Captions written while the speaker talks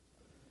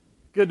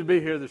Good to be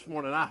here this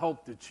morning. I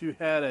hope that you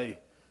had a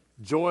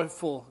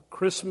joyful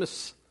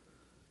Christmas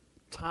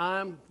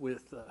time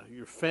with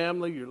your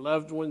family, your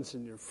loved ones,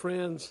 and your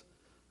friends.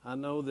 I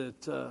know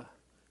that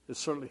it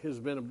certainly has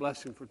been a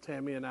blessing for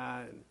Tammy and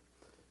I,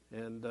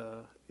 and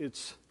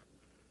it's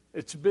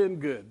been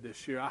good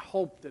this year. I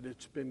hope that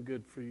it's been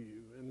good for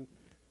you. And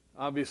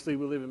obviously,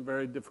 we live in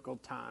very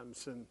difficult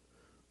times and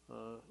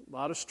a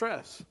lot of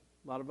stress,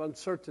 a lot of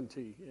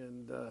uncertainty,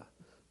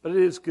 but it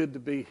is good to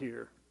be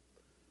here,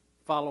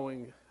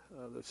 following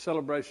the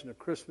celebration of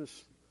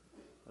Christmas,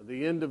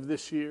 the end of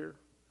this year,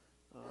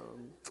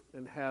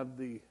 and have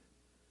the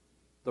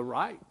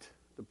right,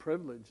 the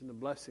privilege, and the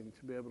blessing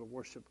to be able to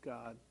worship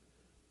God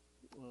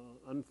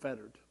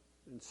unfettered.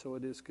 And so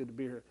it is good to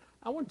be here.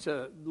 I want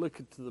to look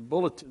at the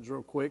bulletins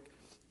real quick.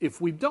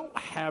 If we don't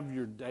have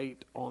your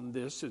date on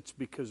this, it's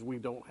because we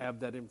don't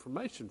have that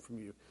information from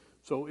you.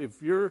 So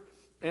if your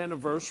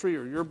anniversary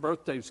or your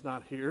birthday's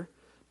not here,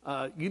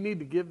 you need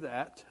to give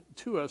that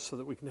to us so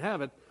that we can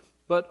have it.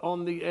 But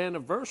on the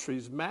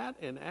anniversaries, Matt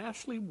and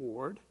Ashley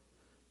Ward,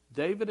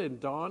 David and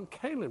Dawn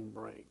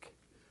Kalenbrink.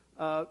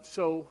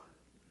 So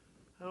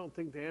I don't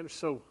think the answer.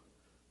 So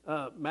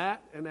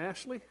Matt and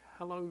Ashley,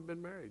 how long have you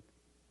been married?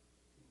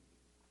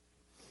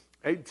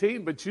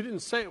 18, but you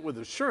didn't say it with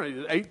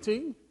assurance.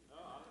 18?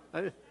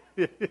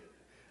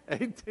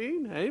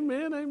 18?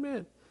 Amen,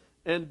 amen.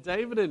 And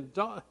David and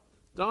Dawn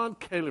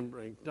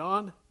Kalenbrink.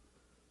 Dawn,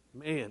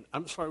 man,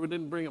 I'm sorry we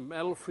didn't bring a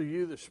medal for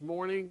you this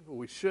morning.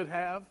 We should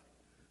have.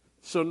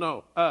 So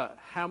no.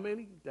 How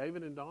many,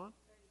 David and Dawn?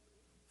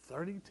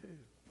 32.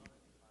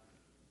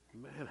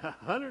 Man,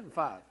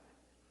 105.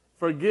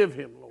 Forgive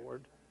him,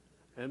 Lord,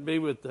 and be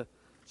with the.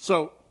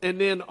 So, and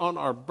then on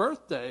our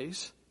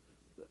birthdays,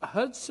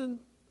 Hudson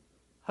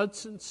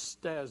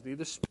Stasny,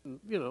 this,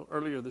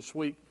 earlier this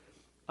week,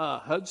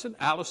 Hudson,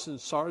 Allison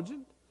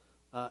Sargent,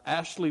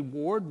 Ashley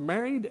Ward,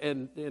 married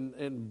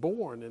and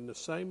born in the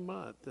same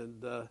month.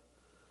 And,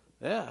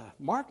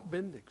 Mark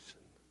Bendixson,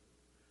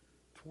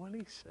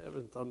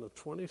 27th, on the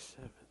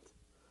 27th.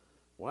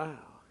 Wow.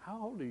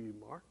 How old are you,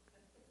 Mark?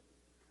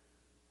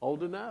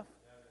 Old enough?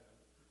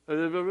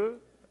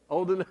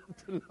 Old enough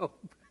to know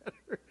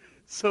better.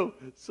 So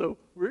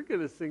we're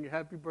going to sing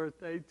happy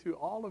birthday to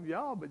all of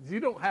y'all, but you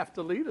don't have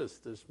to lead us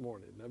this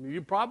morning. I mean,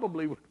 you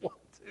probably would want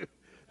to.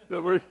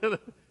 But we're going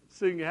to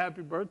sing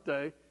happy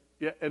birthday.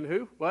 Yeah, and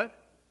who? What?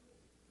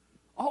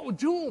 Oh,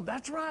 Jewel,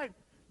 that's right.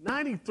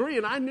 93,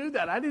 and I knew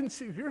that. I didn't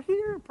see. You're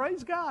here.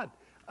 Praise God.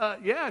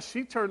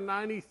 She turned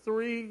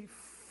 93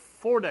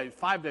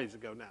 5 days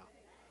ago now.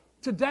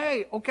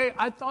 Today, okay,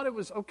 I thought it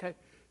was, okay.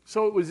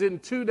 So it was in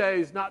 2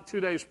 days, not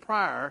 2 days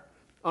prior,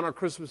 on our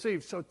Christmas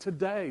Eve. So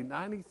today,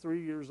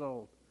 93 years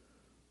old.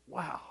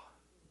 Wow.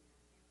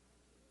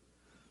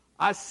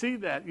 I see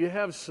that. You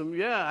have some,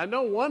 I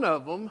know one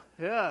of them.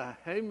 Yeah,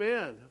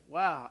 amen.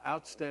 Wow,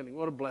 outstanding.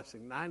 What a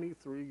blessing.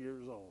 93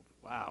 years old.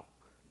 Wow,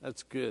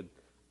 that's good.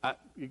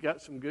 You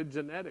got some good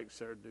genetics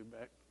there,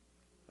 Dubeck.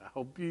 I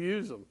hope you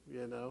use them,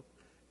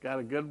 Got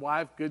a good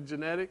wife, good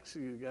genetics.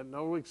 You got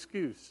no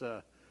excuse.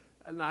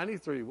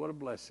 93, what a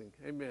blessing.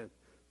 Amen.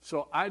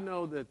 So I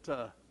know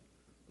that,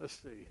 let's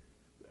see.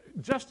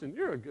 Justin,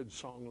 you're a good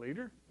song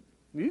leader.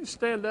 You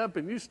stand up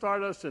and you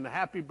start us in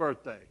happy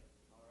birthday.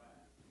 All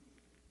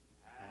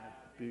right.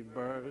 Happy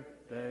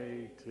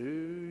birthday to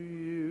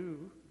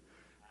you.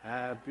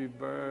 Happy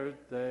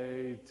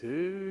birthday to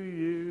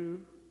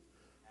you.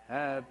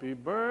 Happy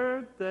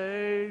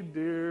birthday,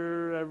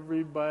 dear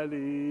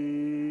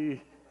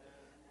everybody.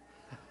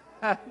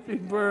 Happy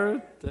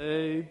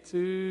birthday to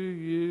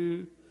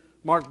you.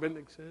 Mark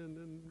Bendixson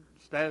and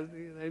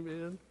Stasny, and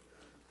amen.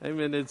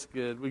 Amen, it's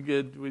good.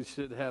 We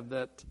should have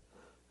that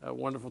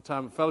wonderful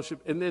time of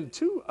fellowship. And then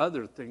two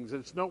other things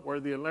that's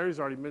noteworthy, and Larry's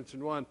already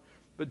mentioned one.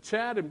 But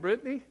Chad and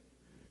Brittany,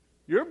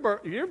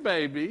 your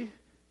baby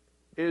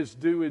is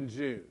due in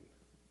June,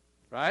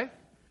 right?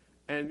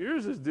 And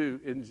yours is due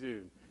in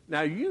June.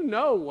 Now, you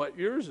know what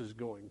yours is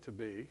going to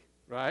be,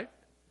 right?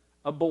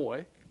 A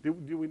boy. Do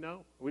we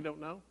know? We don't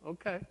know?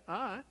 Okay, all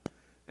right.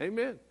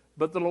 Amen.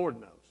 But the Lord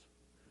knows.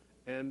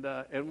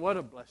 And what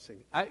a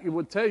blessing. I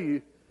will tell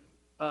you,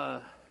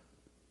 I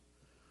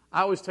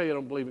always tell you I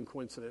don't believe in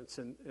coincidence,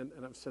 and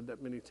I've said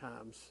that many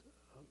times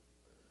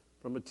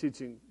from a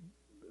teaching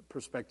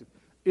perspective.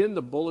 In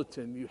the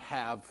bulletin you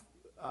have,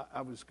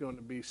 I was going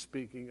to be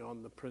speaking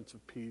on the Prince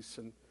of Peace,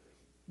 and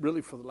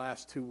really for the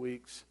last 2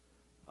 weeks,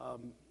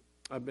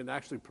 I've been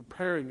actually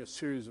preparing a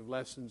series of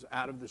lessons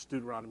out of this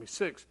Deuteronomy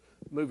 6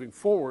 moving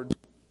forward.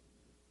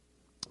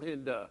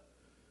 And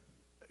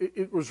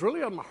it was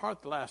really on my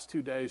heart the last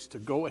 2 days to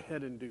go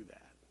ahead and do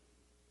that.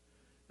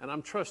 And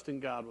I'm trusting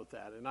God with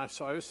that. And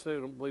so I always say I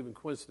don't believe in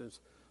coincidence.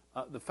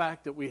 The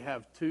fact that we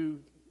have two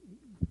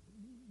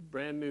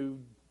brand new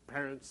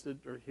parents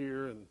that are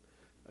here, and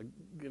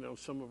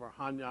some of our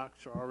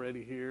Hanyaks are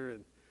already here.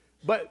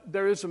 But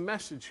there is a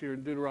message here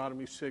in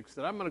Deuteronomy 6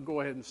 that I'm going to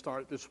go ahead and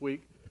start this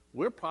week.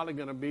 We're probably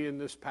going to be in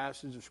this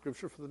passage of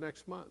Scripture for the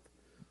next month.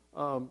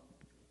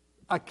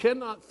 I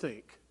cannot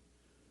think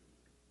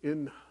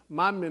in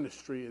my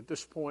ministry at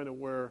this point of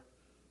where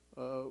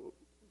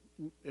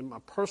in my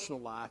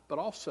personal life, but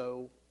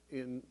also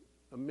in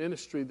a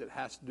ministry that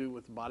has to do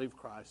with the body of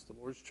Christ, the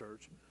Lord's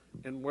church,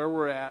 and where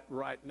we're at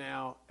right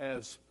now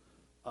as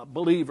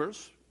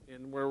believers,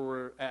 and where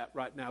we're at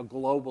right now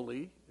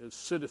globally as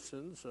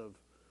citizens of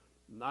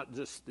not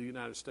just the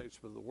United States,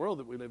 but the world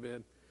that we live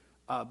in.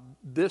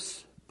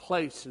 This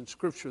place in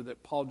Scripture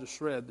that Paul just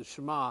read, the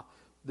Shema,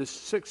 this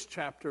 6th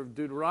chapter of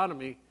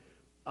Deuteronomy,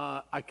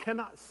 I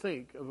cannot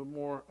think of a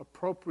more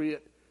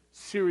appropriate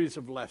series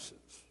of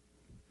lessons.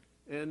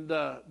 And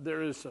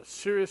there is a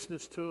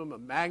seriousness to them, a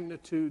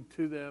magnitude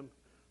to them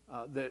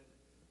that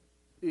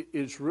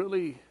is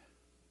really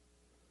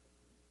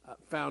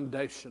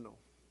foundational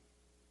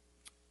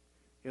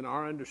in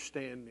our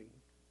understanding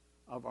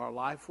of our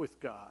life with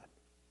God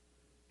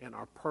and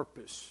our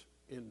purpose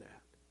in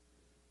that.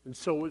 And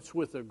so it's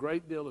with a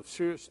great deal of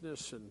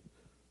seriousness and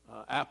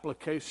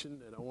application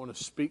that I want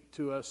to speak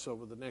to us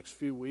over the next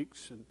few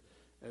weeks, and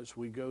as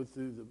we go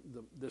through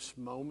this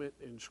moment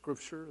in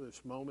Scripture,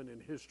 this moment in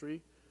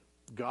history,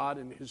 God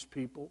and His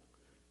people,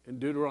 in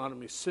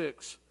Deuteronomy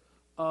 6.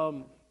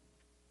 And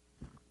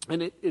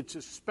it's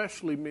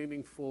especially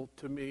meaningful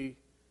to me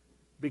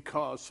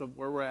because of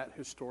where we're at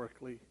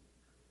historically.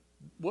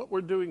 What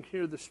we're doing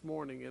here this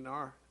morning in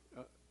our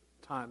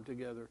time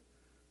together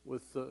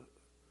with the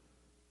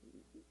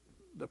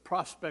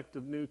prospect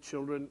of new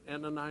children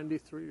and a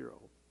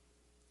 93-year-old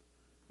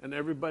and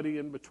everybody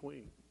in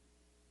between.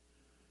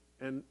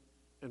 And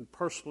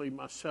personally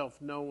myself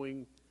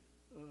knowing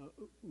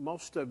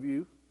most of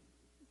you,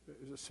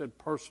 as I said,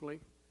 personally,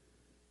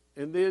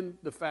 and then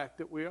the fact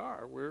that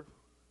we're,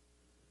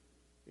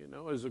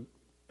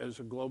 as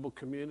a global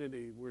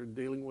community, we're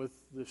dealing with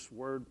this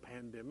word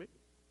pandemic,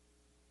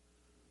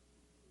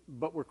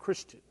 but we're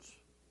Christians.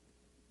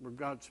 We're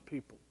God's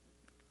people.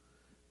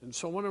 And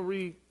so I want to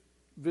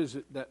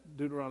revisit that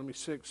Deuteronomy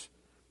 6,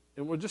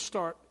 and we'll just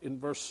start in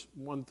verse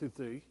 1 through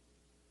 3.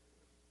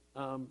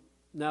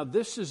 Now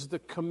this is the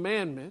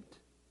commandment,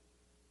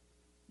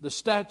 the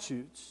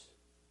statutes,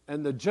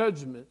 and the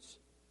judgments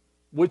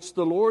which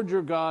the Lord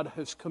your God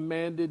has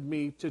commanded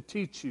me to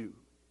teach you,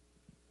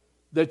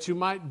 that you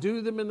might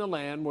do them in the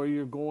land where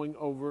you're going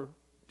over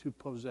to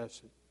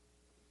possess it,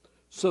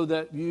 so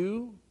that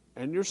you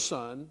and your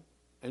son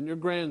and your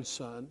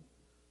grandson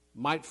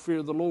might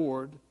fear the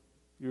Lord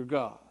your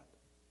God,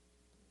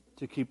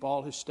 to keep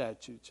all His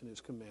statutes and His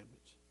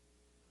commandments,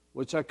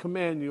 which I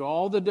command you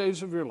all the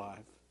days of your life,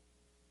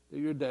 that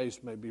your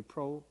days may be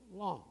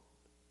prolonged.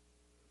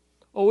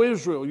 O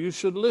Israel, you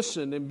should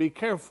listen and be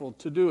careful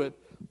to do it,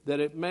 that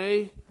it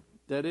may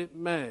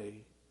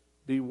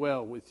be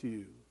well with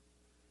you,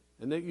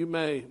 and that you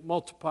may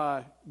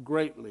multiply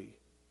greatly,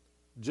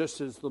 just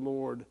as the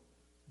Lord,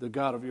 the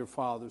God of your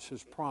fathers,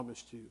 has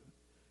promised you,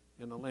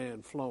 in a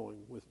land flowing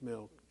with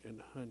milk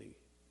and honey.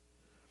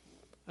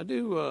 I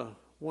do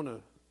want to, a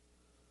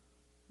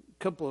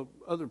couple of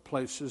other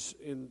places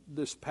in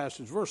this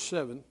passage. Verse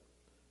 7,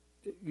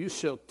 you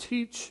shall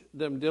teach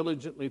them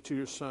diligently to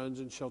your sons,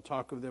 and shall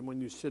talk of them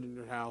when you sit in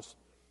your house,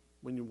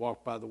 when you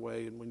walk by the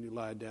way, and when you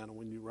lie down, and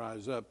when you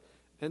rise up.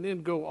 And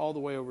then go all the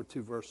way over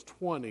to verse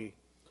 20,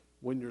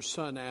 when your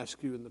son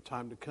asks you in the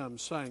time to come,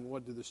 saying,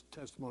 what do the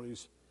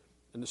testimonies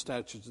and the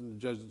statutes and the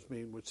judgments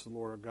mean, which the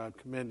Lord our God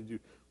commanded you?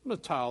 I'm going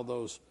to tie all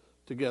those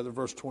together.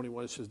 Verse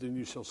 21, it says, then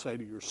you shall say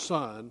to your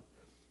son.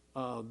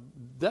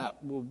 That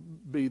will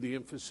be the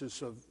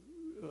emphasis of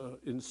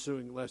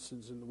ensuing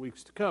lessons in the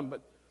weeks to come.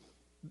 But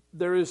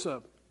there's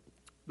a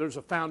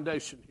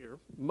foundation here.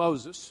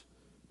 Moses,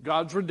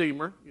 God's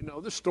Redeemer, you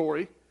know the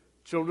story.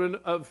 Children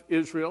of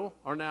Israel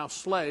are now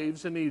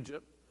slaves in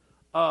Egypt.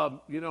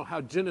 You know how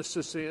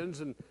Genesis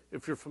ends, and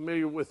if you're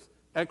familiar with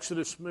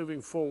Exodus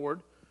moving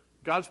forward,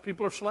 God's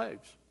people are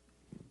slaves.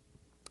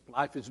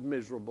 Life is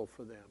miserable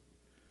for them.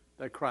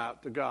 They cry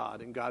out to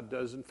God, and God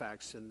does, in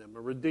fact, send them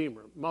a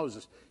Redeemer,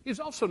 Moses. He's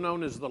also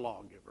known as the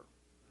lawgiver.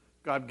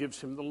 God gives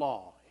him the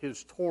law,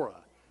 his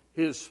Torah,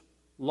 his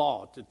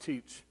law to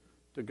teach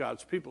to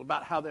God's people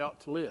about how they ought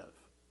to live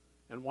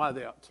and why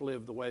they ought to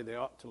live the way they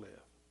ought to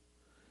live.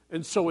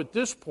 And so at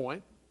this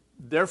point,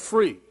 they're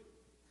free.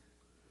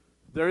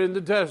 They're in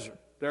the desert.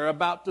 They're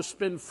about to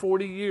spend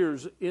 40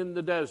 years in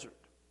the desert,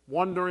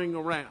 wandering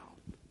around.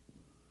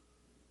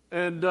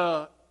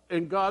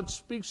 And God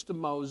speaks to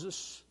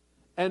Moses,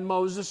 and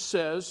Moses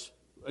says,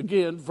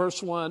 again,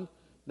 verse 1,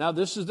 now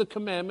this is the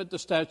commandment, the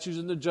statutes,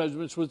 and the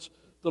judgments which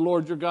the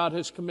Lord your God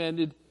has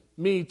commanded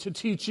me to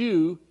teach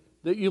you,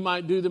 that you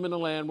might do them in a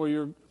land where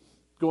you're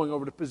going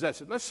over to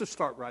possess it. Let's just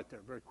start right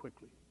there very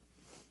quickly.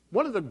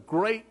 One of the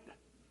great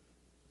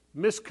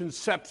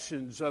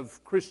misconceptions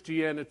of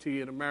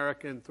Christianity in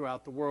America and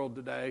throughout the world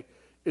today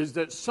is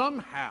that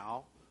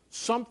somehow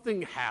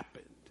something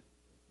happened.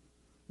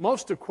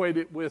 Most equate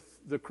it with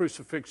the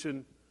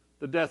crucifixion,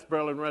 the death,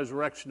 burial, and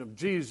resurrection of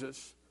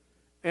Jesus,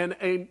 and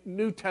a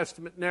New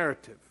Testament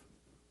narrative.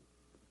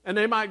 And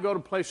they might go to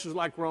places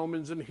like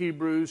Romans and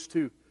Hebrews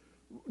to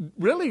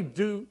really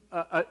do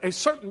a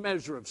certain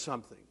measure of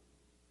something.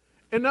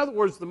 In other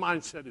words, the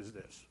mindset is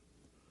this.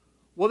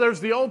 Well, there's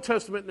the Old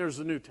Testament and there's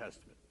the New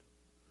Testament.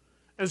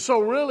 And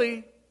so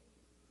really,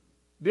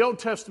 the Old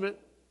Testament,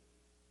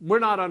 we're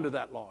not under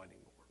that law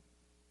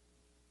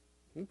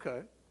anymore.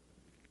 Okay.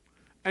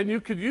 And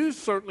you could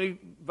certainly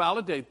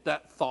validate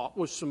that thought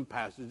with some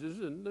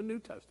passages in the New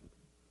Testament,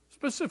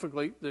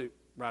 specifically the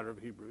writer of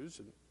Hebrews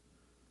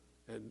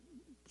and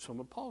some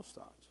of Paul's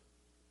thoughts.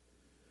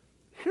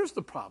 Here's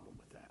the problem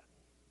with that.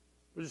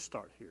 We'll just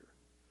start here.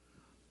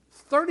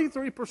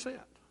 33%,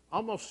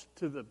 almost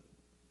to the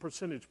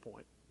percentage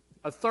point,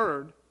 a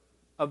third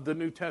of the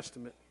New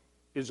Testament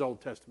is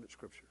Old Testament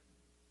Scripture,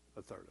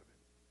 a third of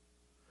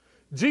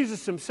it.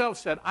 Jesus himself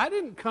said, I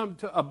didn't come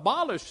to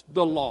abolish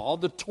the law,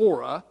 the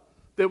Torah,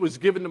 that was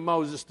given to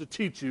Moses to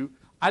teach you.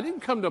 I didn't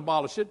come to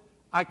abolish it.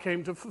 I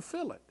came to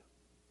fulfill it.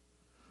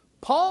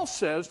 Paul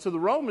says to the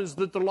Romans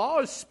that the law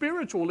is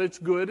spiritual, it's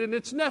good, and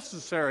it's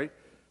necessary.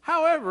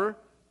 However,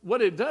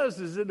 what it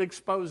does is it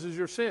exposes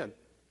your sin.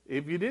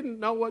 If you didn't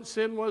know what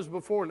sin was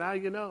before, now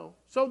you know.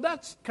 So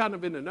that's kind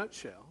of in a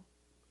nutshell.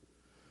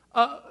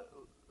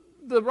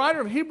 The writer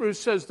of Hebrews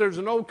says there's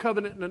an old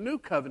covenant and a new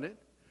covenant.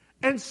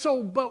 And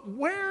so, but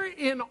where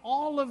in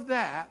all of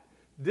that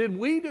did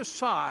we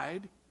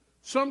decide,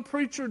 some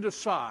preacher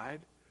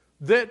decide,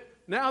 that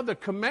now the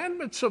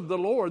commandments of the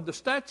Lord, the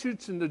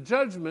statutes and the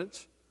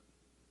judgments,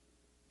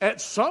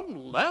 at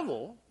some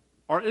level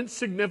are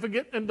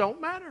insignificant and don't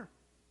matter?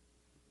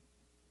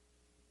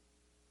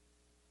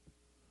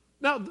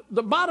 Now,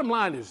 the bottom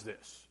line is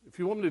this. If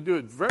you want me to do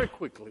it very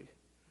quickly,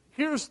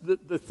 here's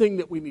the thing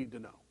that we need to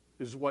know,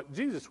 is what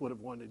Jesus would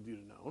have wanted you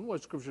to know, and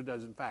what Scripture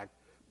does, in fact,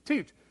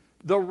 teach.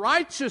 The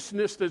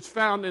righteousness that's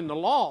found in the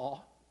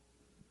law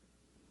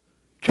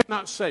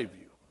cannot save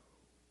you.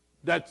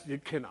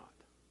 It cannot.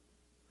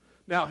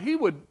 Now, he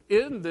would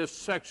end this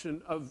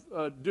section of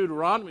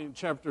Deuteronomy in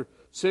chapter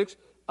 6,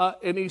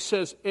 and he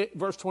says,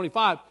 verse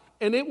 25,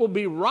 and it will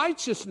be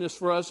righteousness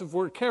for us if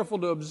we're careful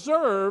to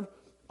observe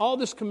all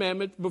this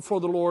commandment before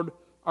the Lord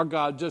our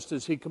God, just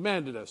as he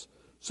commanded us.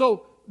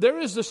 So there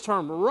is this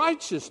term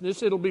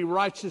righteousness. It'll be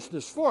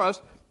righteousness for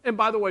us. And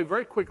by the way,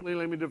 very quickly,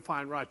 let me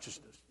define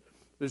righteousness.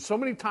 There's so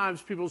many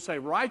times people say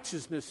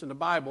righteousness in the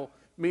Bible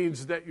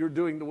means that you're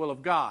doing the will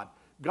of God.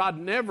 God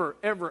never,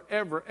 ever,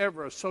 ever,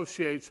 ever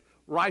associates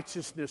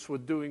righteousness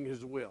with doing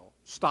his will,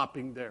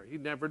 stopping there. He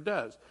never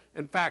does.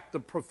 In fact, the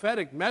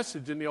prophetic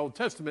message in the Old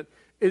Testament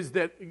is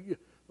that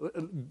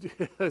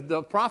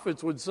the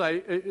prophets would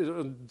say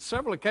on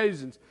several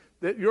occasions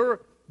that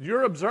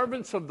your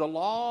observance of the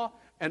law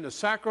and the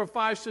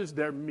sacrifices,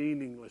 they're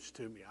meaningless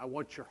to me. I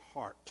want your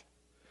heart.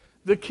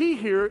 The key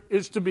here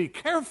is to be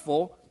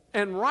careful,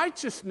 and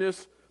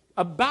righteousness,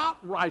 about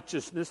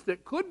righteousness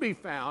that could be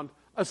found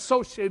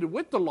associated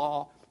with the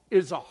law,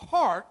 is a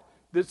heart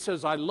that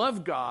says, I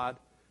love God,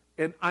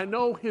 and I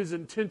know his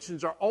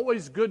intentions are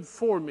always good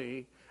for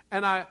me,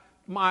 and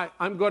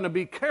I'm going to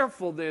be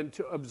careful then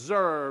to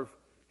observe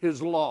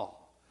his law.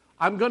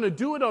 I'm going to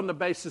do it on the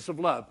basis of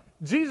love.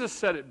 Jesus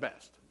said it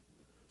best.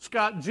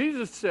 Scott,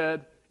 Jesus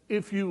said,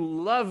 if you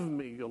love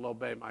me, you'll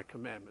obey my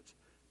commandments.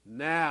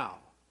 Now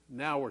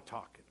we're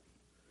talking.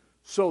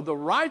 So the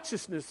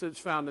righteousness that's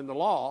found in the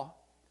law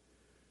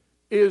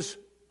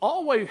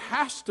always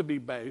has to be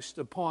based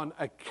upon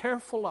a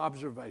careful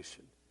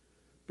observation,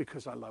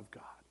 because I love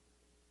God.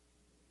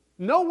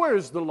 Nowhere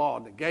is the law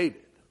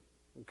negated.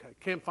 Okay,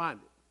 can't find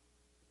it.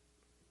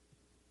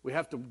 We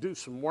have to do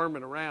some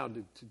worming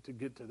around to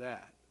get to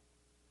that.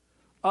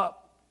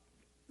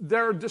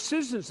 There are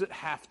decisions that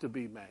have to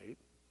be made.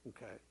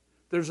 Okay,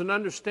 there's an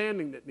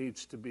understanding that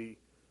needs to be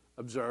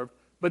observed.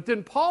 But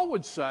then Paul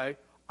would say,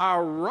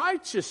 our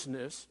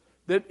righteousness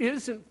that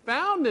isn't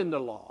found in the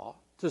law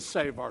to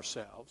save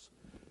ourselves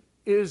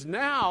is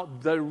now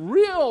the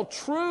real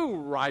true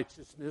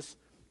righteousness,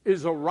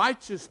 is a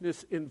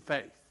righteousness in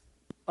faith,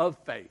 of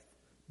faith.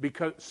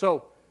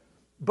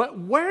 But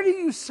where do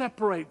you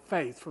separate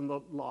faith from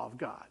the law of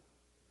God?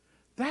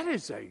 That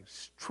is a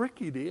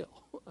tricky deal.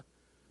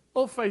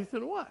 Oh, faith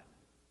in what?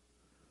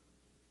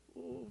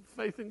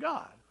 Faith in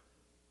God.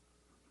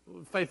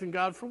 Faith in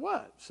God for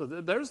what? So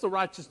there's the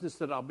righteousness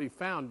that I'll be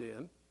found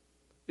in,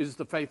 is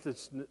the faith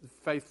that's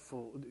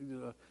faithful,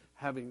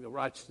 having the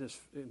righteousness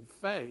in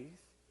faith.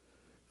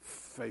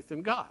 Faith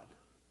in God.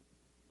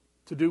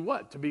 To do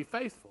what? To be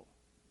faithful.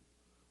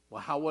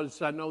 Well, how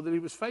was I know that he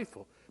was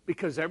faithful?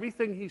 Because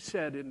everything he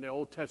said in the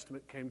Old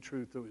Testament came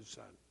true through his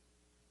Son.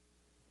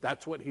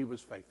 That's what he was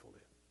faithful in.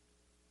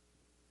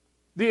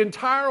 The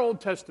entire Old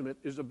Testament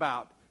is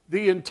about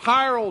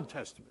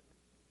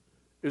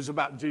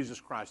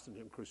Jesus Christ and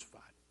him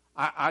crucified.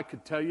 I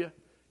could tell you,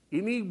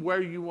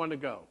 anywhere you want to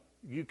go,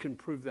 you can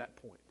prove that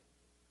point.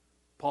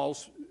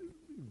 Paul's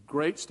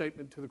great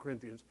statement to the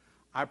Corinthians,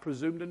 I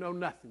presume to know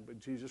nothing but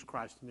Jesus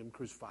Christ and him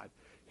crucified.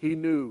 He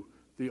knew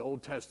the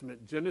Old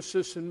Testament,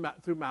 Genesis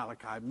through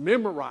Malachi,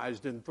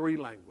 memorized in 3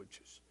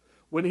 languages.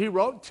 When he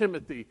wrote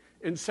Timothy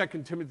in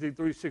 2 Timothy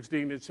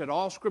 3:16, it said,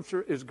 all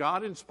Scripture is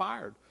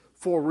God-inspired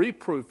for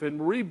reproof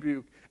and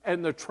rebuke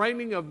and the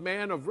training of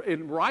man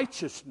in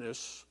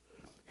righteousness.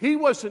 He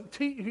wasn't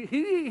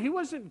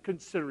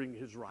considering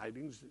his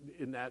writings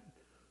in that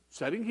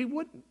setting. He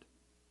wouldn't.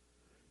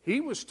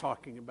 He was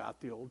talking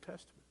about the Old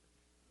Testament.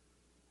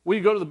 We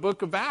go to the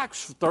book of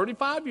Acts,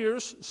 35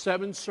 years,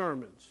 7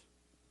 sermons.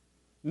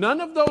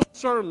 None of those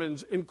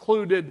sermons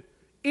included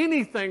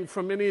anything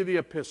from any of the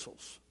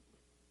epistles.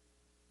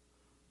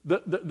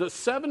 The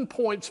 7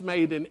 points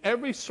made in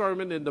every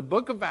sermon in the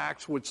book of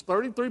Acts, which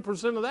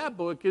 33% of that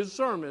book is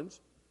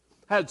sermons,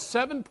 had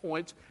 7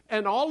 points,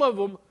 and all of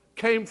them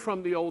came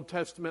from the Old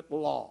Testament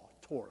law,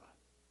 Torah.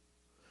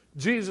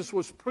 Jesus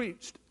was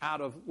preached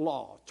out of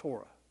law,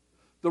 Torah.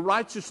 The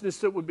righteousness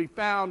that would be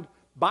found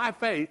by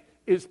faith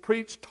is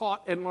preached,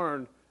 taught, and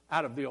learned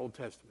out of the Old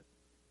Testament.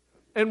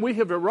 And we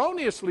have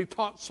erroneously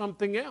taught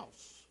something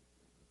else.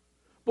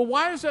 But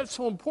why is that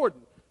so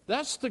important?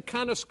 That's the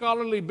kind of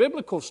scholarly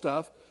biblical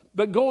stuff.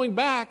 But going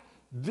back,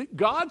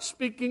 God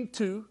speaking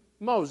to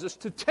Moses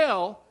to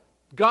tell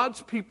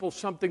God's people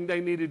something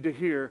they needed to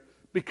hear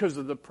because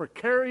of the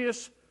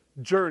precarious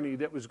journey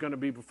that was going to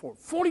be before.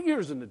 40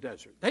 years in the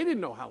desert. They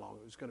didn't know how long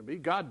it was going to be.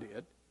 God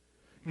did.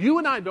 You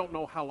and I don't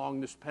know how long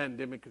this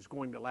pandemic is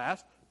going to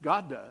last.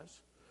 God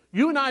does.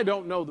 You and I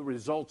don't know the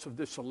results of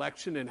this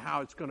election and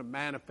how it's going to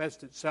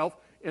manifest itself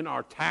in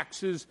our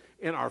taxes,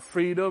 in our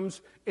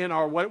freedoms, in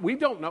our what. We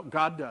don't know.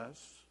 God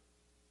does.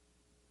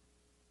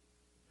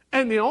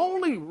 And the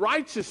only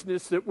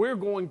righteousness that we're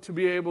going to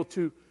be able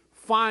to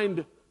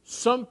find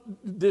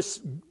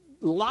this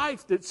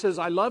life that says,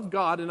 I love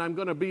God and I'm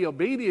going to be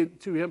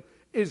obedient to Him,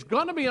 is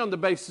going to be on the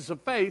basis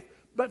of faith.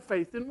 But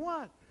faith in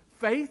what?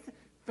 Faith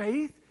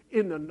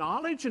in the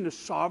knowledge and the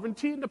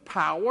sovereignty and the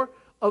power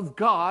of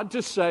God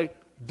to say,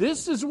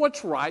 this is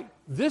what's right,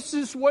 this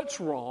is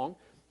what's wrong,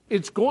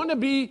 it's going to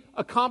be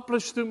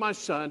accomplished through my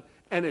Son,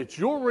 and it's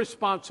your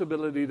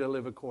responsibility to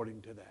live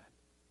according to that.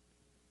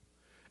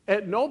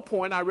 At no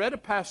point, I read a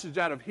passage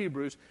out of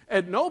Hebrews,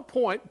 at no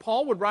point,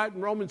 Paul would write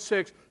in Romans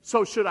 6,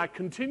 so should I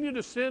continue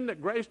to sin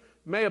that grace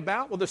may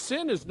abound? Well, the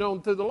sin is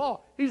known through the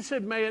law. He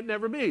said, may it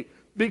never be.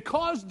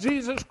 Because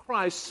Jesus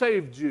Christ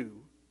saved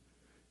you,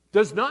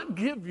 does not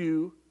give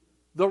you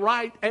the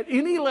right at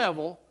any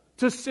level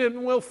to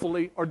sin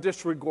willfully or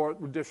disregard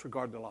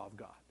the law of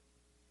God.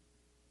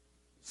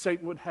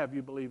 Satan would have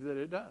you believe that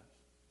it does.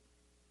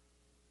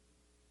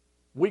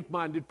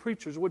 Weak-minded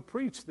preachers would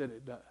preach that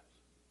it does.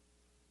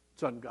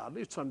 It's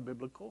ungodly, it's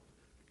unbiblical.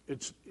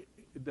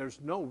 There's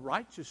no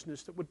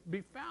righteousness that would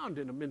be found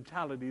in a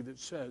mentality that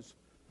says,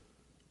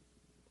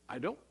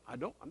 I'm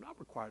not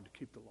required to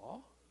keep the law.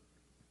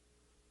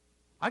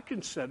 I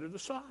can set it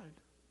aside.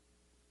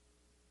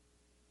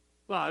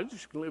 Well, I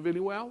just can live any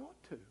way I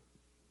want to.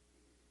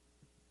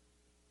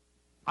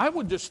 I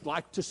would just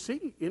like to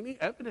see any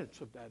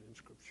evidence of that in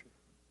Scripture.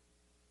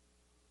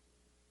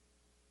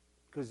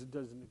 Because it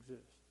doesn't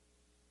exist.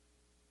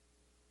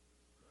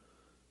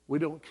 We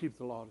don't keep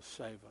the law to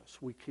save us.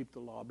 We keep the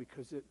law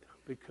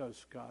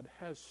because God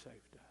has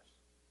saved us.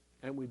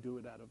 And we do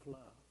it out of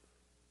love.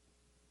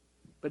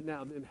 But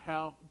now then,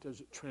 how does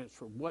it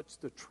transfer? What's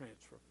the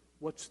transfer?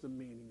 What's the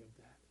meaning of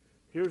that?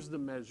 Here's the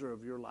measure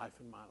of your life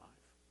and my life.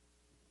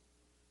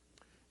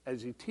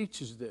 As he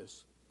teaches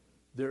this,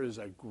 there is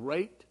a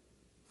great,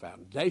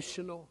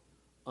 foundational,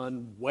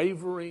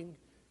 unwavering,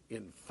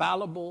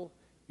 infallible,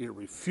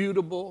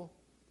 irrefutable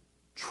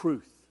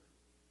truth.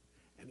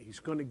 And he's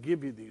going to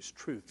give you these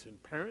truths.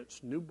 And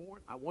parents,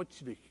 newborn, I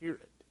want you to hear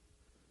it.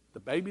 The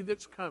baby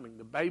that's coming,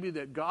 the baby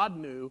that God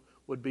knew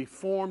would be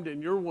formed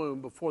in your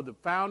womb before the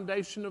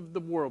foundation of the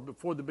world,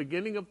 before the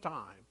beginning of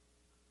time.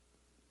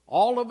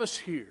 All of us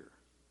here,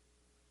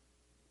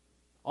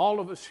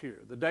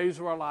 the days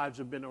of our lives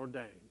have been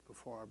ordained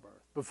before our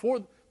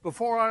birth,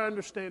 before our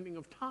understanding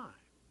of time.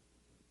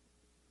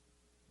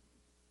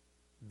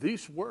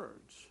 These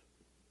words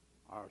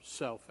are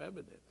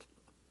self-evident.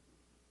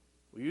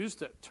 We use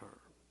that term.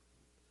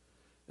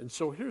 And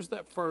so here's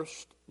that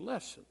first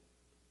lesson,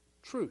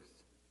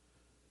 truth.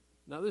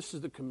 Now this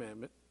is the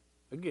commandment.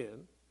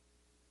 Again,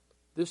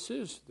 this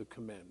is the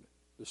commandment,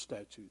 the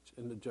statutes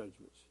and the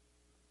judgments,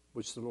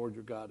 which the Lord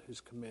your God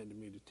has commanded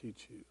me to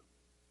teach you,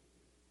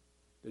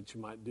 that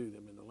you might do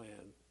them in the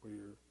land where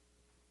you're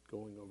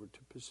going over to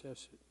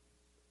possess it,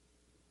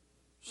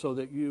 so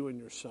that you and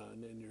your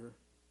son and your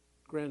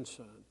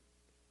grandson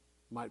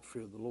might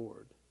fear the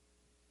Lord,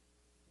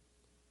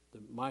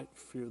 that might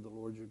fear the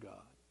Lord your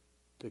God,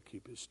 to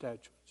keep his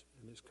statutes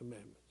and his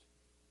commandments,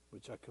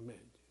 which I command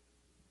you.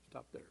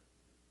 Stop there.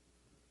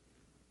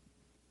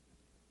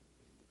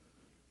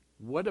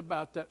 What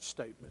about that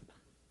statement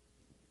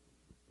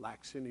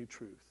lacks any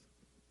truth,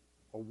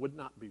 or would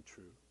not be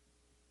true,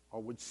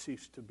 or would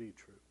cease to be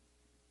true?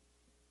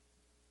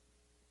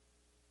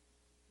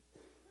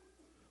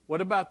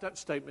 What about that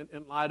statement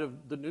in light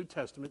of the New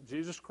Testament,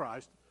 Jesus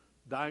Christ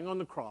dying on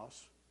the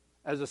cross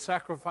as a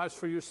sacrifice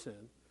for your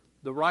sin,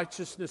 the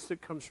righteousness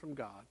that comes from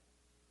God?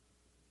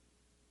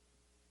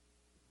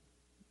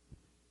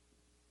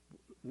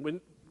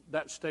 When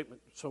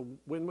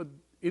would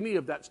any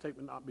of that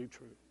statement not be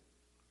true?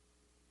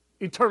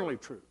 Eternally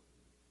true,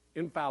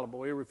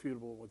 infallible,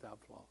 irrefutable, without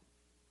flaw.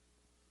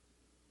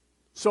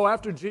 So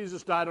after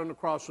Jesus died on the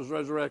cross, was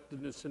resurrected,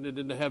 and ascended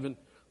into heaven,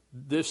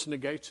 this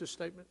negates this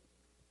statement?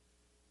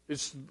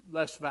 It's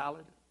less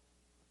valid.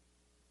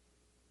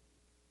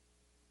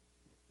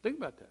 Think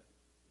about that.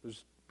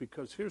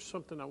 Because here's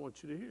something I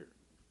want you to hear.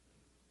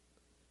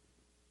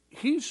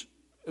 He's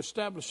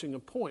establishing a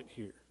point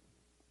here.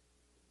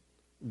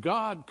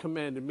 God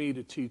commanded me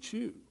to teach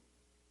you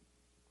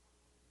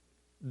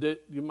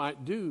that you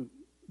might do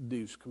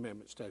these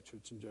commandments,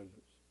 statutes, and judgments.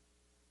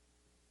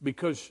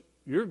 Because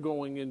you're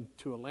going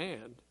into a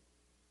land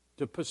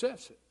to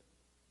possess it.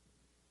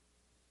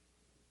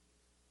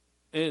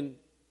 And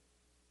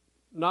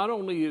not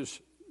only is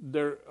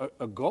there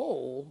a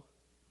goal,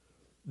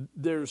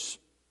 there's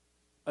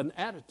an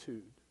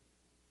attitude.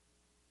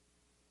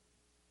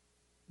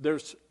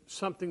 There's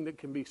something that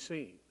can be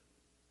seen.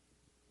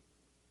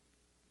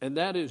 And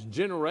that is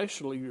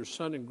generationally, your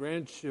son and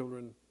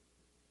grandchildren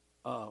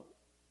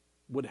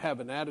would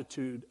have an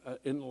attitude,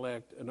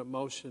 intellect, an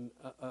emotion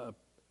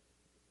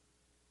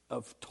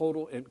of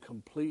total and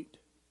complete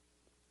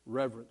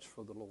reverence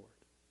for the Lord.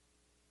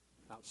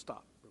 Now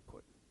stop real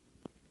quick.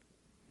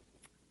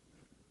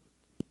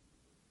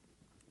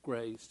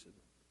 Grace and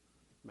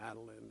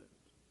Madeline and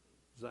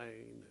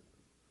Zane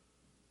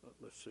and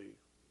let's see.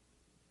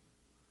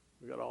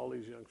 We got all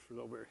these youngsters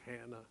over here.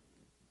 Hannah,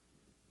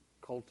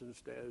 Colton,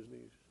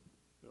 Stasny's,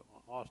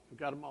 Austin. We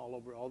got them all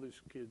over. All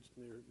these kids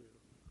near,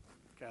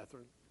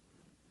 Catherine,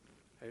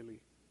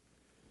 Haley.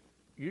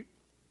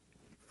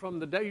 From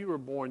the day you were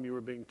born, you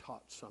were being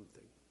taught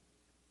something.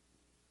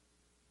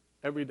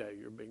 Every day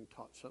you're being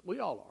taught something. We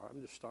all are.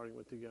 I'm just starting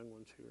with the young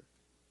ones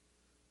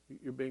here.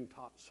 You're being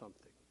taught something.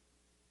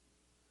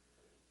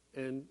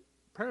 And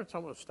parents, I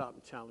want to stop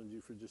and challenge you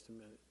for just a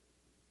minute.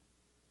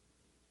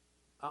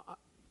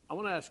 I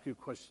want to ask you a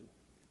question.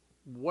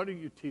 What are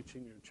you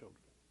teaching your children?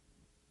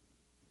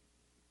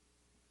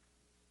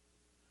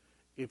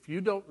 If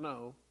you don't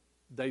know,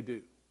 they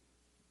do.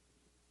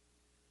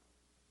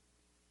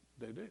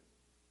 They do.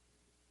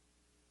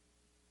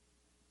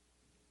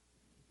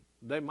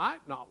 They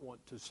might not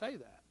want to say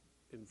that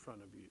in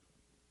front of you.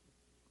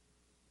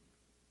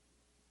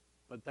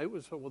 But they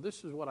would say, well,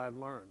 this is what I've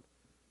learned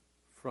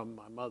from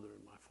my mother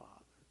and my father.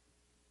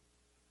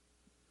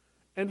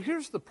 And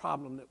here's the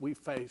problem that we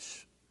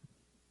face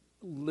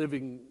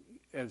living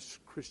as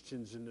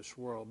Christians in this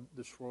world.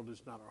 This world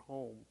is not our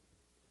home.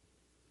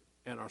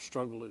 And our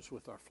struggle is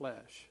with our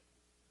flesh.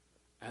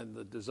 And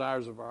the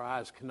desires of our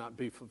eyes cannot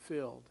be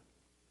fulfilled.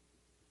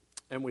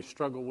 And we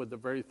struggle with the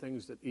very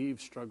things that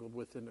Eve struggled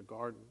with in the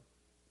garden.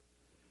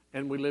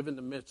 And we live in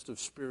the midst of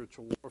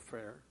spiritual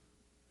warfare.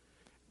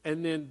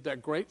 And then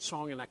that great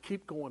song, and I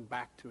keep going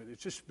back to it.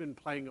 It's just been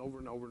playing over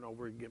and over and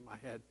over again in my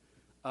head.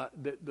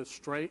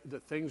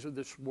 The things of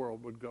this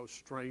world would go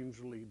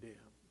strangely dim.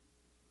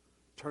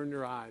 Turn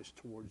your eyes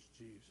towards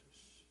Jesus.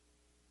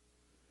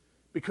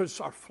 Because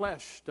our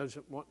flesh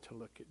doesn't want to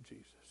look at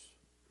Jesus.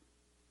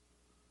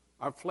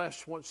 Our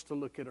flesh wants to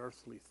look at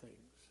earthly things.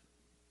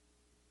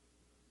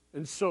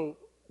 And so,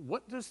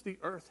 what does the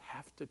earth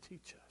have to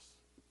teach us?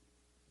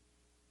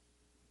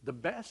 The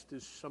best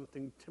is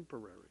something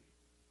temporary.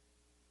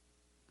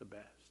 The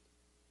best.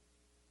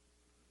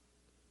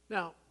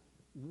 Now,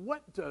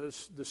 what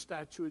does the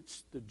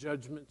statutes, the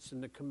judgments,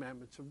 and the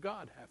commandments of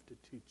God have to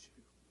teach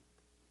you?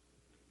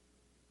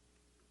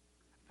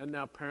 And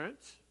now,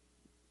 parents,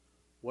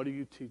 what are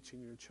you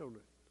teaching your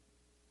children?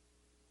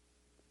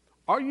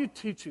 Are you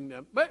teaching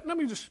them? But let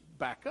me just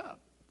back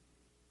up.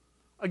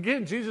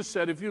 Again, Jesus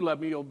said, if you love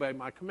me, obey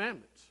my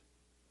commandments.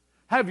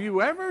 Have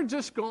you ever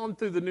just gone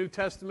through the New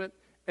Testament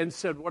and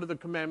said, what are the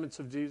commandments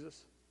of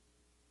Jesus?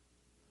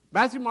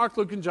 Matthew, Mark,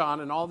 Luke, and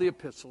John, and all the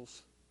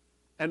epistles,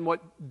 and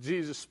what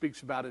Jesus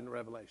speaks about in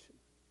Revelation.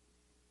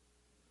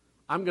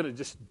 I'm going to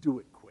just do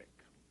it quick.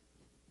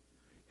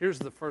 Here's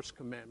the first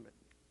commandment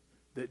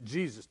that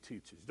Jesus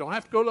teaches. You don't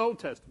have to go to the Old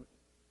Testament.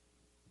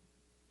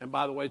 And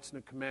by the way, it's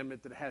a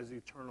commandment that has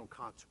eternal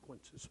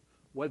consequences,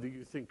 whether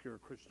you think you're a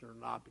Christian or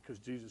not, because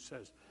Jesus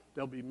says,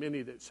 there'll be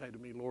many that say to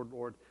me, Lord,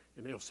 Lord,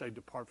 and they'll say,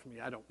 depart from me,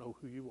 I don't know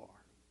who you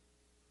are.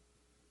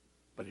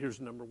 But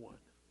here's number one.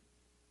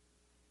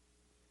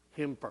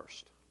 Him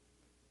first.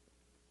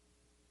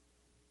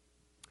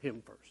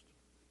 Him first.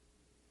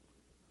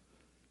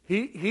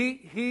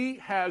 He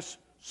has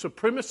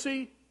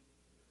supremacy.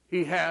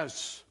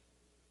 There's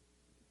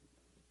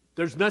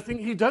nothing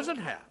he doesn't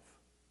have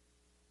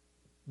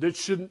that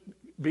shouldn't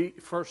be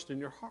first in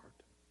your heart,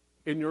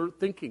 in your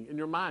thinking, in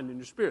your mind, in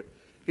your spirit.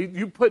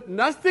 You put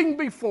nothing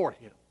before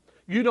him.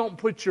 You don't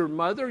put your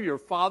mother, your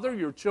father,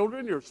 your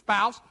children, your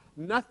spouse,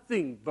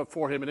 nothing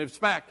before him. And in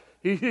fact,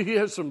 he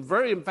has some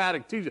very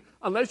emphatic teaching.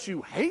 Unless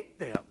you hate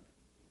them.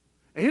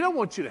 And he don't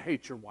want you to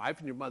hate your wife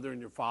and your mother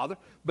and your father.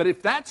 But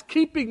if that's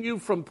keeping you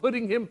from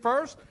putting him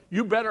first,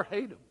 you better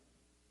hate him.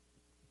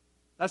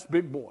 That's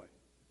big boy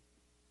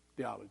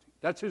theology.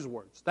 That's his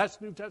words. That's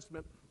New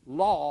Testament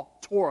law,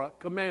 Torah,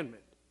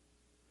 commandment.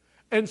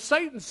 And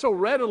Satan so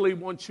readily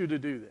wants you to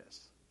do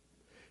this.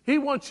 He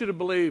wants you to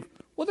believe,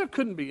 well, there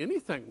couldn't be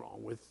anything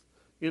wrong with,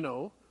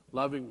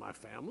 loving my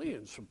family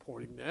and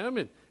supporting them.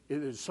 And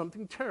it is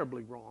something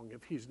terribly wrong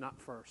if he's not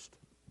first.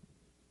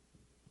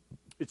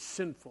 It's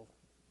sinful.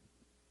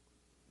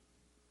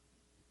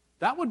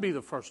 That would be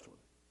the first one.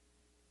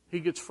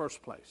 He gets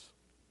first place.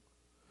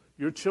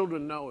 Your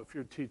children know if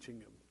you're teaching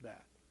them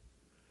that.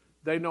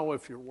 They know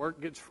if your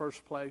work gets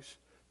first place.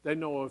 They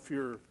know if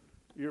your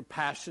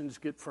passions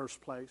get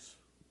first place.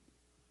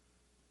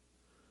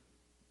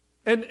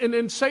 And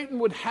then Satan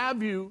would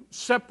have you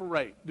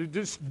separate, to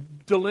just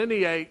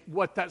delineate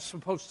what that's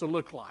supposed to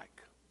look like.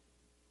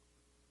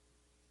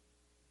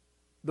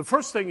 The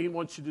first thing he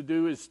wants you to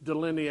do is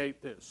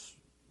delineate this,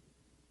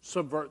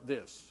 subvert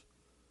this,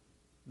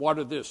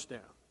 water this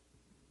down.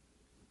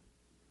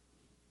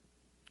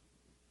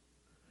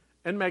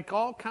 And make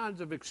all kinds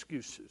of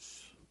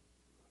excuses.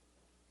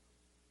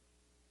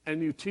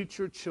 And you teach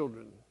your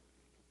children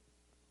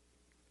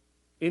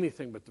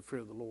anything but the fear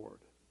of the Lord.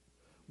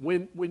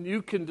 When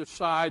you can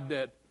decide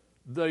that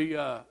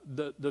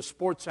the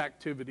sports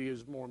activity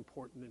is more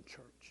important than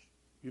church,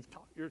 you've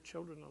taught your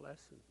children a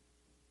lesson.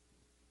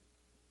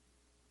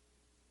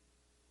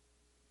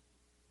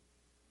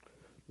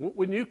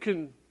 When you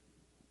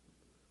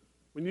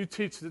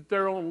teach that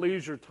their own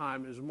leisure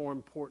time is more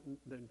important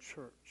than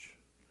church,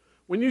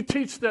 when you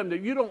teach them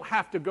that you don't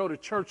have to go to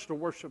church to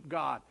worship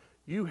God,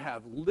 you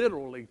have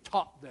literally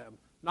taught them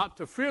not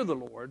to fear the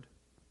Lord,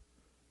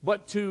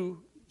 but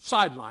to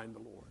sideline the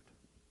Lord.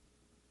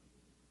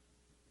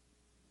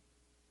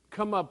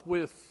 Come up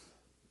with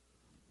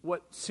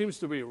what seems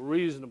to be a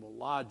reasonable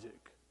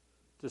logic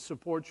to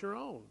support your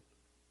own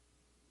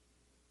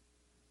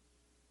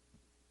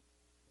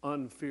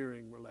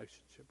unfearing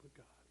relationship with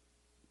God.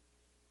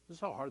 This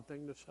is a hard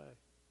thing to say.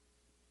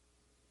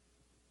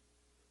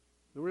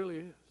 It really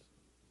is.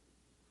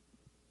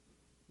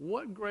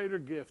 What greater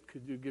gift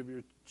could you give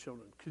your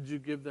children? Could you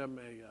give them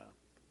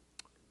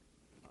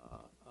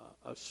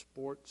a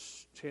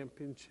sports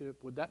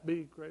championship? Would that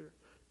be greater?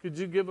 Could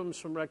you give them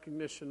some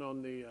recognition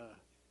on the,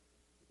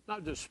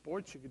 not just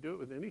sports, you could do it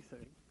with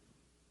anything.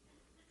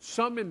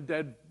 Some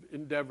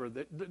endeavor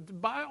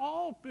that by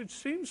all, it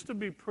seems to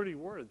be pretty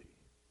worthy.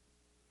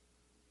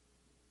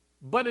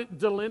 But it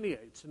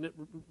delineates and it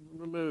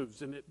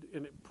removes and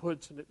it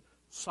puts and it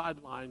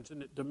sidelines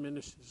and it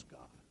diminishes God.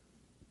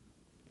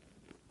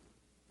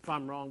 If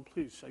I'm wrong,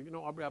 please say,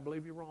 Aubrey, I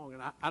believe you're wrong.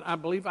 And I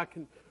believe I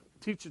can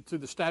teach it through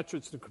the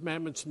statutes, the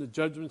commandments, and the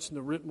judgments, and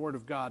the written word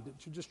of God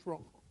that you're just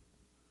wrong.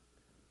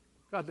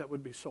 God, that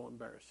would be so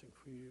embarrassing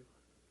for you.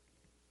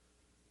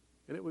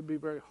 And it would be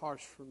very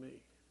harsh for me.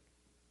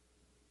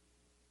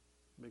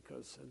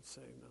 Because I'd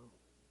say, no,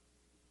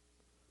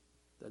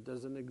 that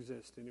doesn't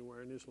exist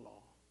anywhere in His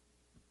law.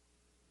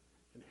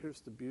 And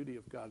here's the beauty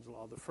of God's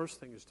law. The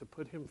first thing is to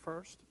put Him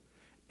first.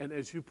 And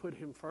as you put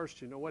Him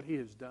first, you know what He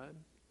has done?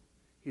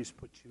 He's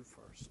put you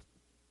first.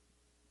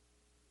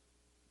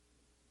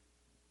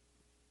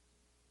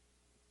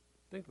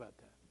 Think about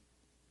that.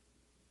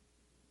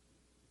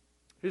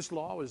 His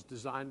law was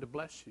designed to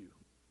bless you.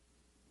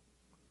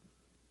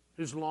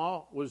 His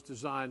law was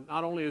designed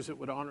not only as it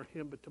would honor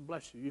Him, but to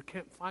bless you. You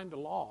can't find a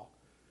law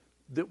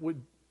that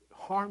would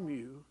harm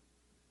you.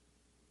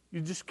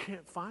 You just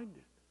can't find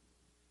it.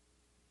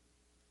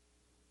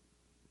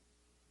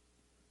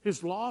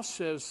 His law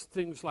says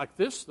things like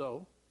this,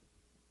 though.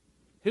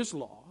 His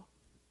law,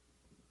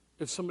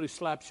 if somebody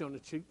slaps you on the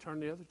cheek,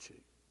 turn the other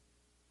cheek.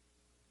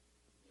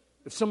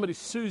 If somebody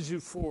sues you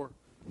for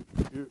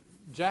your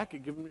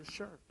jacket, give them your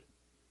shirt.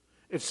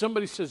 If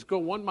somebody says go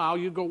 1 mile,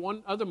 you go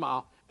one other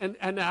mile.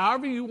 And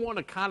however you want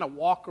to kind of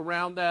walk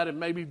around that and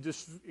maybe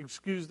just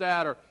excuse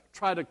that or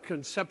try to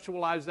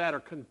conceptualize that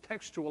or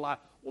contextualize.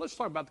 Well, let's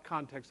talk about the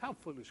context. How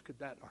foolish could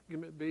that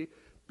argument be?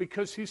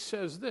 Because he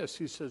says this.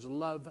 He says,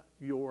 love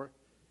your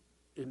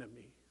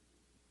enemy.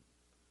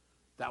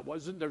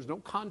 There's no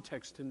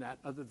context in that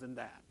other than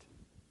that.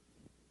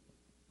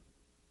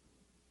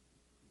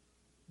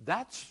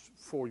 That's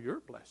for your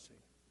blessing.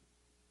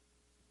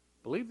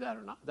 Believe that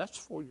or not, that's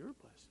for your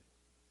blessing.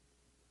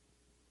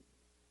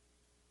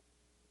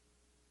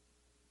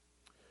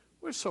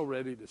 We're so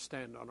ready to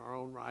stand on our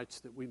own rights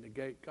that we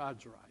negate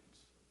God's rights.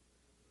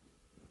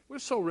 We're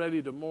so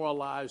ready to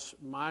moralize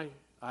my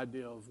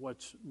idea of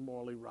what's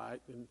morally right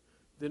and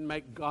then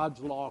make God's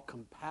law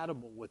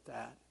compatible with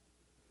that,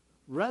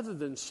 rather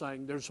than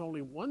saying there's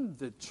only one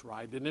that's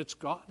right, and it's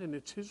God and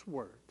it's His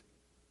Word.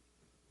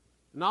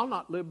 And I'll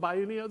not live by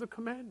any other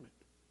commandment.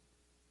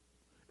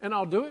 And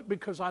I'll do it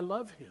because I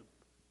love Him.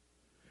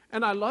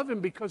 And I love Him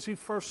because He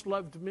first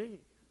loved me.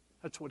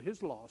 That's what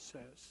His law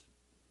says.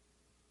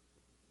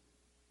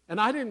 And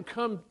I didn't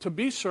come to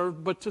be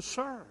served, but to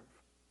serve.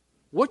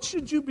 What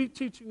should you be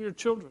teaching your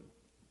children?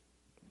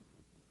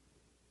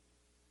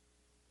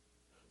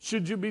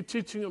 Should you be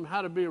teaching them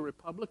how to be a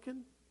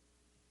Republican?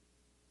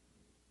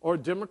 Or a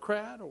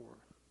Democrat? Or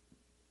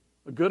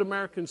a good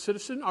American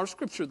citizen? Our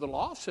scripture, the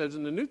law, says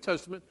in the New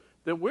Testament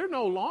that we're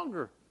no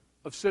longer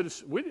of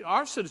citizens.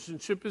 Our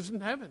citizenship is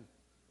in heaven.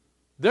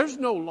 There's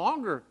no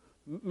longer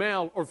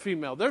male or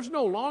female. There's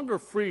no longer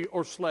free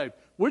or slave.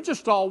 We're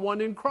just all one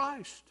in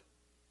Christ.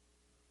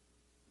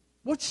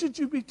 What should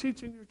you be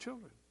teaching your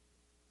children?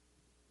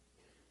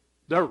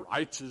 Their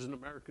rights as an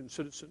American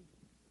citizen?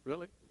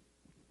 Really?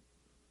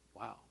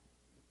 Wow.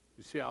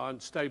 You see how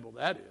unstable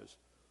that is.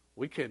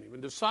 We can't even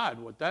decide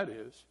what that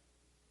is.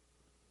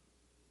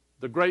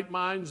 The great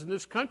minds in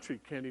this country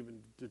can't even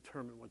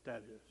determine what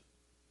that is.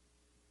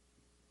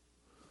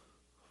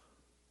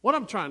 What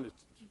I'm trying to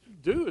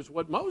do is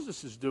what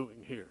Moses is doing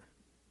here.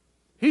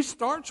 He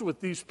starts with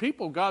these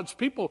people, God's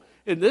people,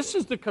 and this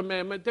is the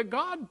commandment that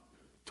God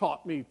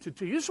taught me to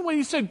teach. This is what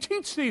he said,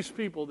 teach these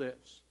people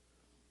this.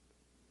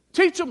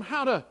 Teach them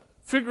how to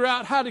figure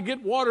out how to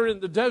get water in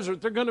the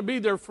desert. They're going to be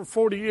there for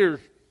 40 years.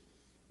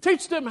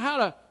 Teach them how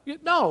to,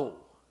 no.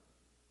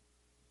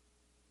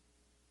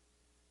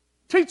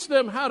 Teach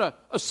them how to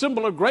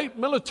assemble a great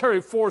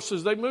military force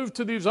as they move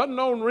to these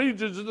unknown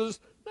regions.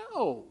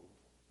 No.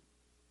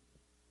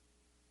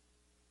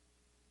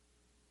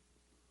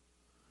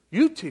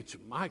 You teach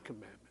them my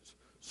commandments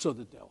so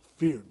that they'll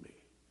fear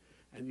me.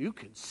 And you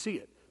can see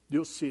it.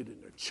 You'll see it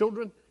in their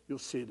children. You'll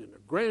see it in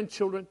their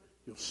grandchildren.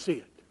 You'll see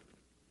it.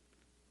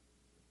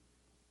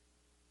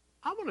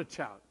 I want to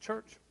challenge,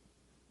 church.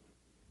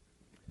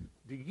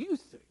 Do you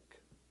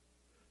think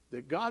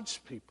that God's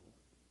people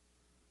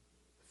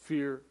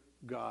fear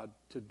God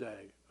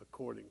today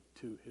according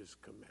to his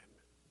commandment?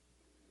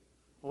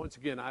 Once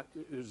again,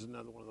 there's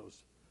another one of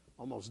those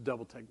almost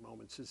double-take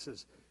moments. It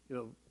says,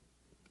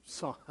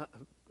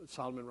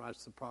 Solomon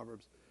writes the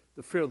Proverbs,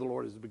 the fear of the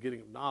Lord is the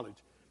beginning of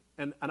knowledge.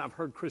 And I've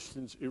heard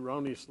Christians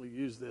erroneously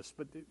use this,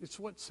 but it's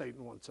what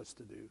Satan wants us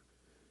to do.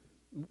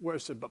 Where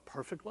it said, but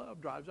perfect love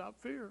drives out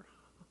fear.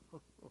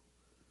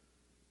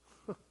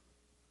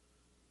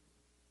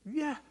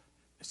 Yeah.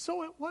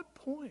 So at what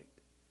point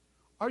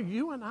are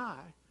you and I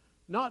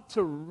not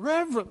to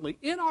reverently,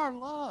 in our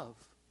love?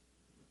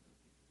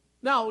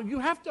 Now, you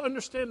have to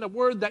understand the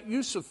word, that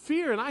use of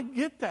fear, and I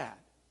get that.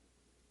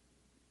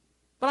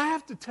 But I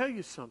have to tell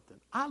you something.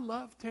 I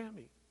love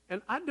Tammy,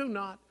 and I do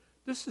not,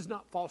 this is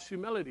not false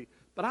humility,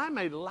 but I'm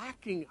a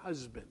lacking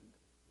husband.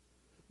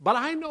 But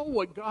I know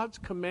what God's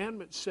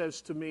commandment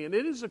says to me, and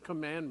it is a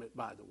commandment,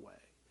 by the way.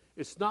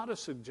 It's not a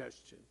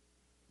suggestion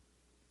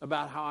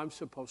about how I'm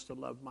supposed to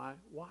love my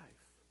wife.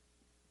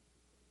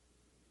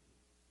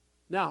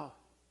 Now,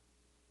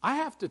 I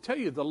have to tell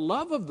you, the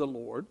love of the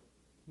Lord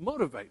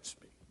motivates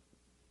me.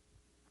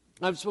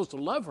 I'm supposed to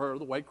love her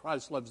the way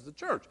Christ loves the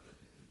church.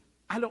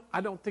 I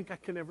don't think I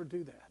can ever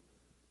do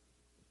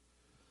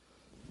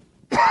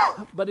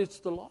that. But it's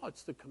the law,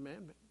 it's the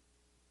commandment.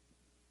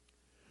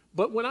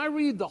 But when I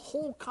read the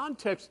whole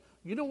context,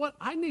 you know what?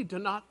 I need to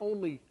not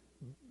only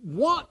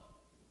want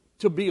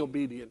to be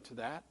obedient to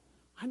that,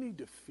 I need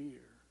to fear.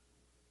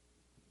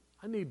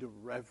 I need to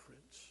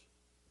reverence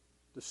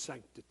the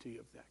sanctity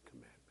of that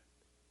commandment.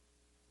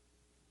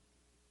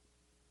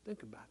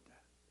 Think about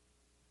that.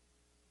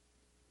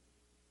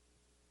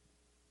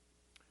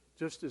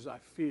 Just as I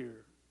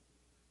fear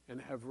and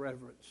have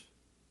reverence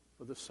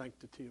for the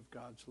sanctity of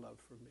God's love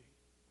for me,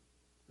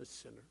 a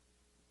sinner.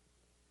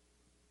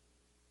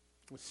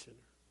 A sinner.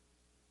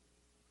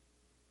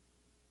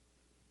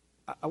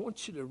 I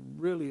want you to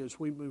really, as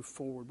we move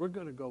forward, we're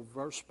going to go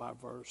verse by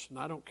verse, and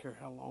I don't care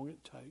how long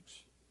it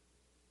takes,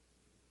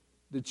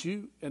 that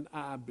you and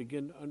I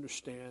begin to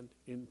understand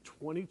in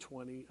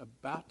 2020,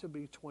 about to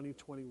be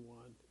 2021,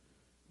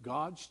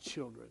 God's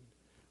children,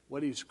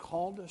 what he's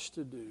called us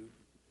to do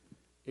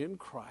in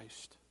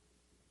Christ,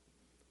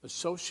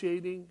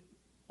 associating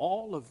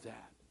all of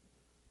that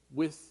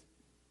with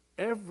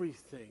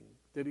everything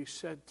that he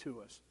said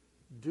to us.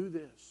 Do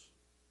this.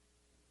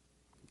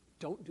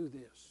 Don't do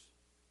this.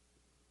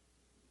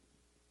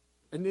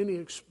 And then he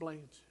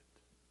explains it.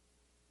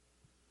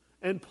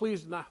 And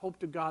please, and I hope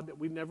to God that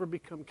we never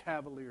become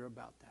cavalier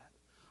about that.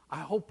 I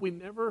hope we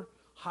never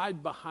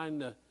hide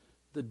behind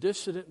the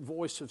dissident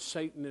voice of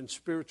Satan in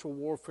spiritual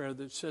warfare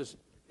that says,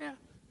 yeah,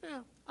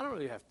 I don't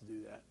really have to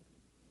do that.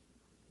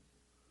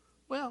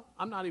 Well,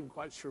 I'm not even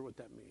quite sure what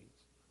that means.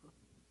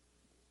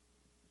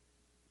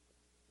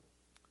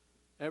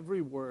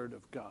 Every word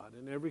of God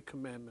and every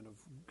commandment of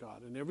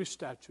God and every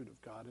statute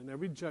of God and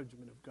every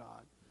judgment of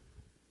God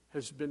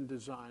has been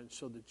designed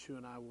so that you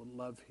and I will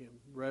love him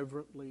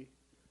reverently,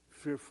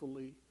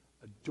 fearfully,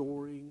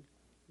 adoring,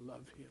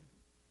 love him.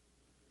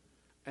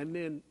 And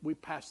then we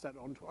pass that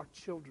on to our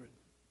children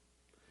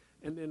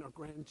and then our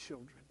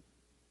grandchildren.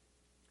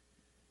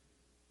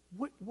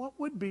 What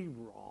would be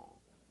wrong?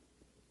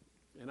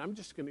 And I'm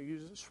just going to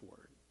use this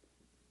word.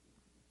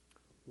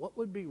 What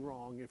would be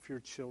wrong if your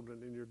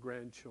children and your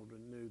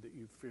grandchildren knew that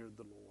you feared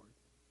the Lord?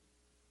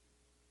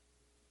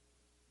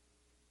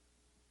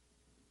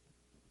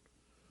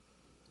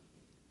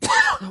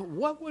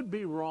 What would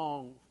be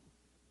wrong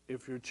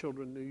if your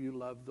children knew you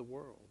loved the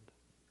world?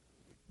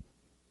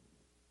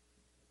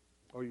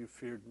 Or you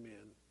feared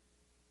men?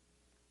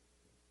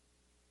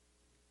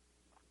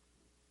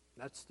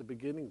 That's the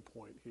beginning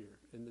point here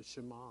in the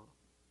Shema.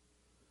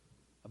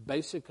 A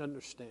basic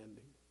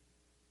understanding.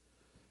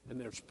 And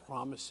there's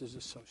promises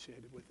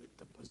associated with it.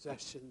 The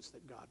possessions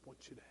that God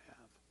wants you to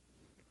have.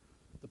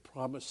 The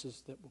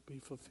promises that will be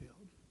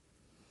fulfilled.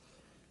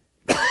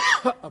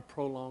 A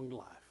prolonged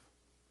life.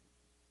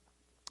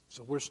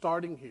 So we're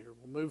starting here.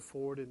 We'll move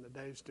forward in the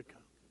days to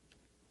come.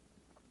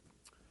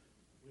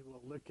 We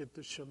will look at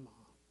the Shema.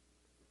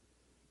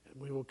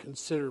 We will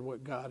consider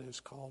what God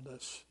has called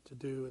us to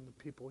do and the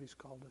people He's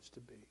called us to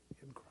be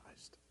in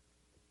Christ.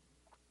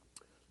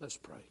 Let's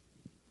pray.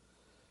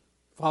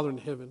 Father in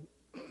heaven,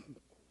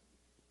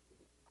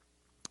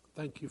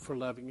 thank you for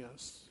loving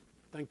us.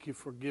 Thank you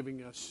for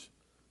giving us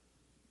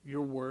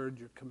your word,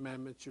 your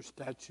commandments, your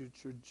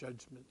statutes, your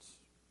judgments.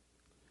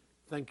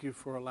 Thank you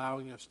for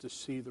allowing us to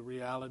see the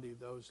reality of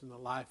those in the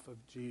life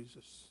of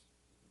Jesus.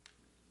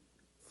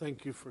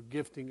 Thank you for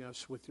gifting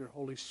us with your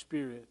Holy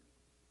Spirit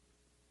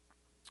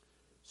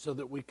so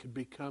that we could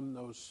become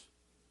those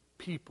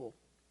people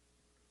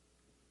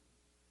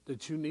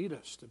that you need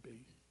us to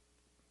be.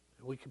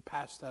 And we can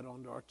pass that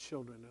on to our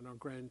children and our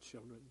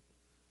grandchildren.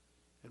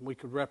 And we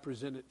could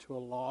represent it to a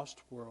lost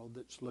world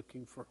that's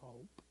looking for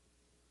hope.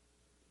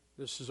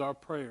 This is our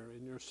prayer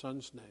in your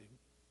Son's name.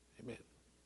 Amen.